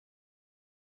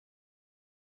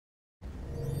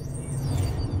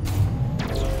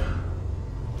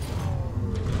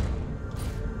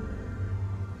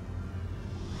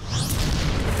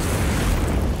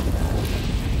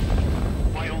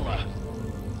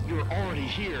already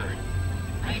here.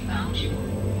 I found you.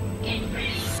 Get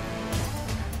ready.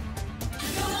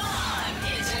 Go on,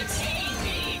 entertain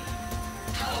me.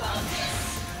 How about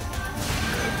this?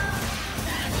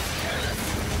 That was careless.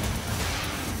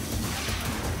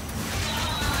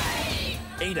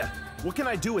 Die! Ada, what can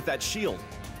I do with that shield?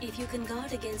 If you can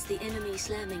guard against the enemy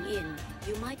slamming in,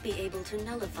 you might be able to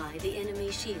nullify the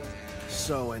enemy shield.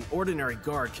 So, an ordinary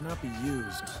guard cannot be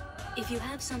used. If you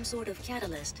have some sort of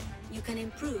catalyst, you can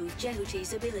improve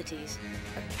Jehuti's abilities.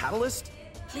 A catalyst?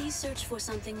 Please search for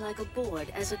something like a board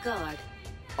as a guard.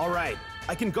 Alright,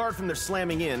 I can guard from their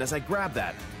slamming in as I grab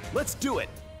that. Let's do it!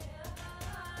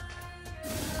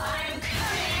 I'm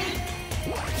coming!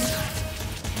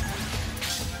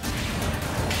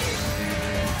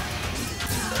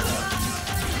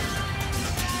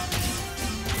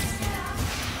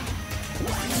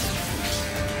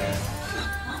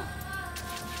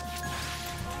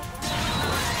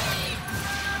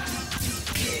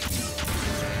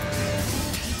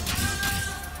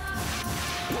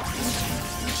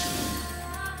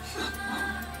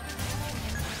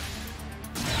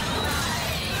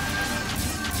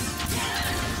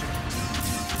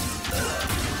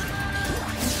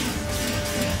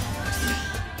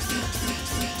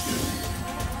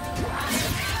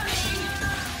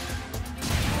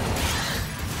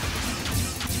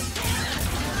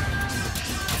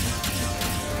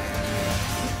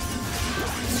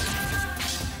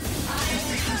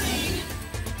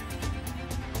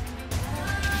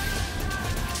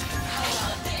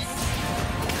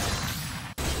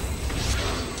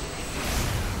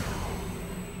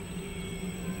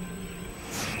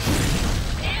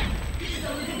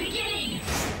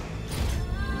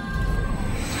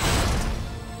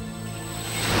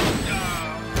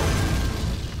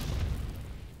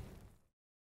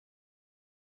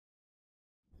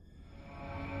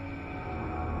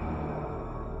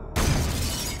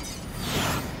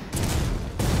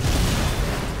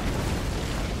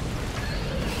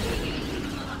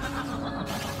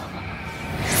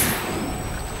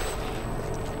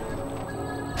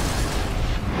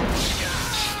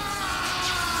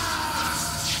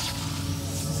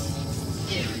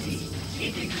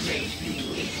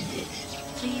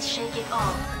 Please shake it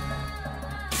off.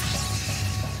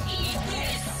 Eat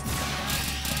this!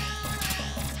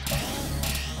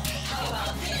 How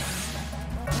about this?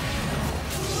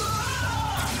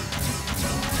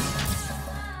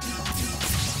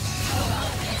 How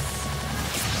about this?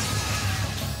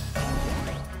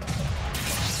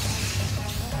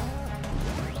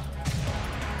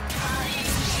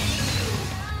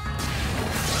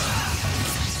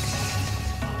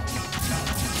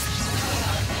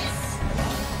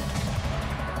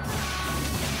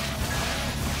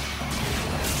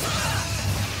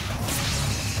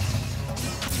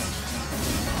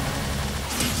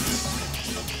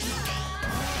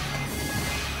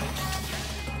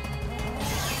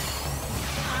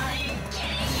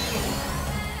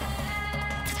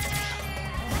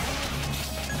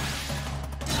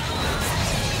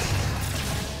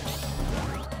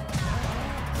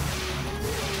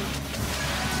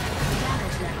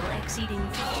 Exceeding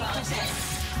 50%.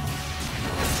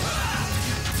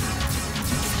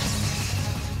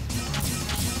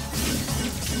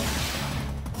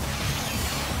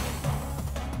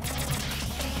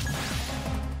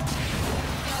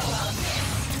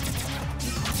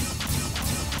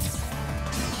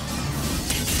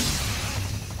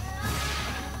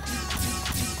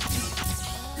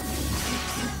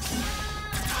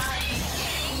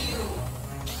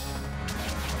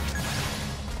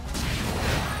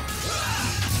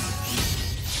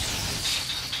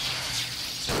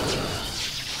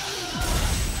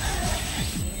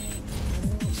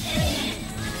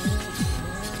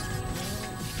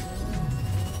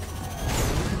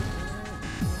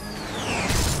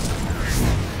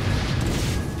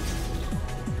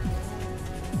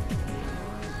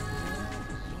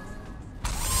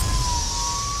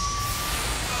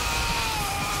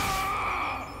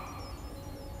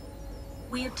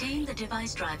 We obtained the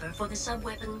device driver for the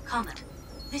sub-weapon Comet.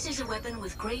 This is a weapon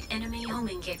with great enemy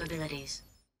homing capabilities.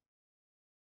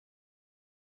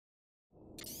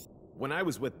 When I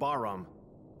was with Bahram,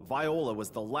 Viola was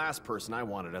the last person I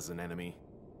wanted as an enemy.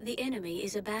 The enemy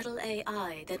is a battle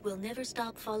AI that will never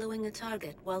stop following a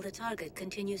target while the target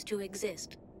continues to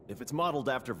exist. If it's modeled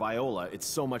after Viola, it's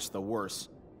so much the worse.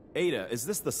 Ada, is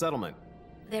this the settlement?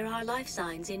 There are life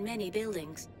signs in many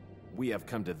buildings. We have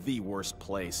come to the worst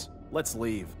place. Let's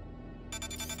leave.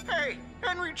 Hey,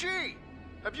 Henry G!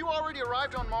 Have you already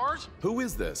arrived on Mars? Who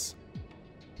is this?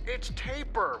 It's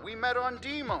Taper. We met on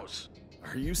Deimos.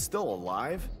 Are you still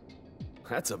alive?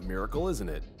 That's a miracle, isn't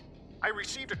it? I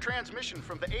received a transmission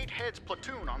from the 8 Heads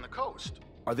platoon on the coast.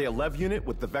 Are they a Lev unit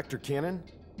with the vector cannon?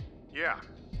 Yeah.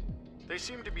 They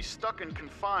seem to be stuck and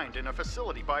confined in a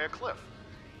facility by a cliff.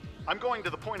 I'm going to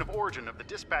the point of origin of the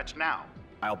dispatch now.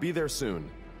 I'll be there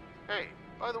soon. Hey,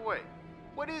 by the way,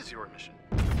 what is your mission?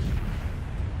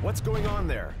 What's going on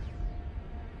there?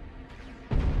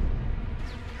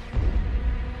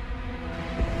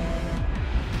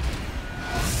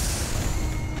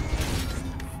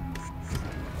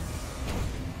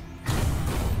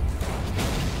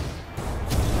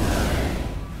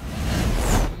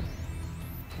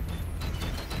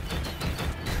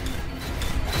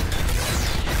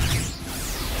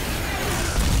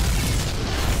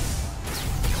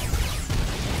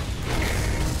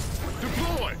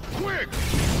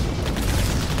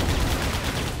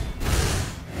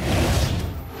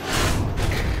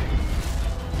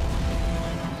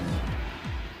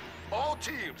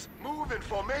 Teams, move in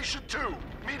formation 2.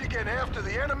 Meet again after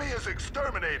the enemy is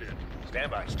exterminated.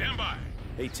 Stand by. Stand by.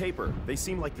 Hey, Taper, they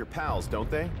seem like your pals, don't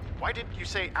they? Why didn't you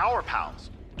say our pals?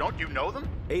 Don't you know them?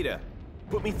 Ada,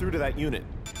 put me through to that unit.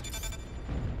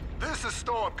 This is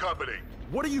Storm Company.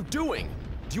 What are you doing?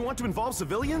 Do you want to involve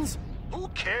civilians? Who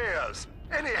cares?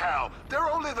 Anyhow,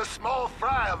 they're only the small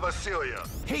fry of Vasilia.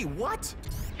 Hey, what?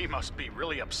 He must be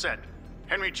really upset.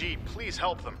 Henry G, please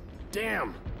help them.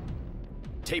 Damn.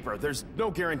 Taper, there's no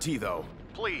guarantee, though.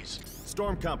 Please.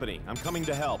 Storm Company, I'm coming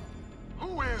to help.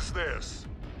 Who is this?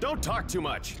 Don't talk too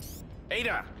much.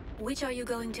 Ada! Which are you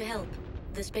going to help?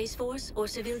 The Space Force or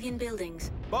civilian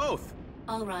buildings? Both!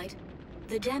 All right.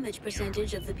 The damage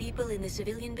percentage of the people in the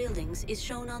civilian buildings is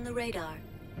shown on the radar.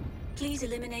 Please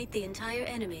eliminate the entire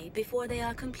enemy before they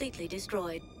are completely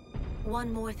destroyed.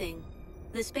 One more thing.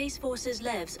 The Space Force's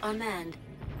Levs are manned.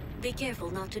 Be careful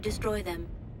not to destroy them.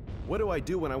 What do I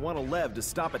do when I want a Lev to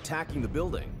stop attacking the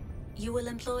building? You will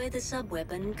employ the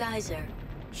sub-weapon Geyser.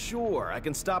 Sure, I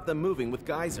can stop them moving with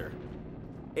Geyser.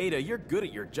 Ada, you're good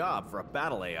at your job for a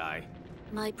battle AI.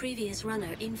 My previous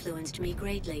runner influenced me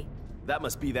greatly. That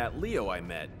must be that Leo I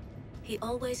met. He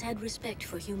always had respect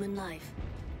for human life.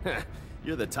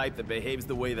 You're the type that behaves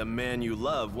the way the man you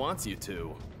love wants you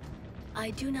to.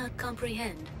 I do not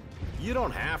comprehend. You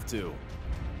don't have to.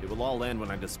 It will all end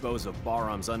when I dispose of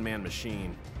Barham's unmanned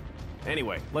machine.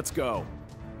 Anyway, let's go.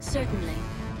 Certainly.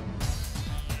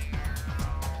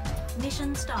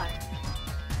 Mission start.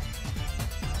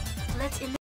 Let's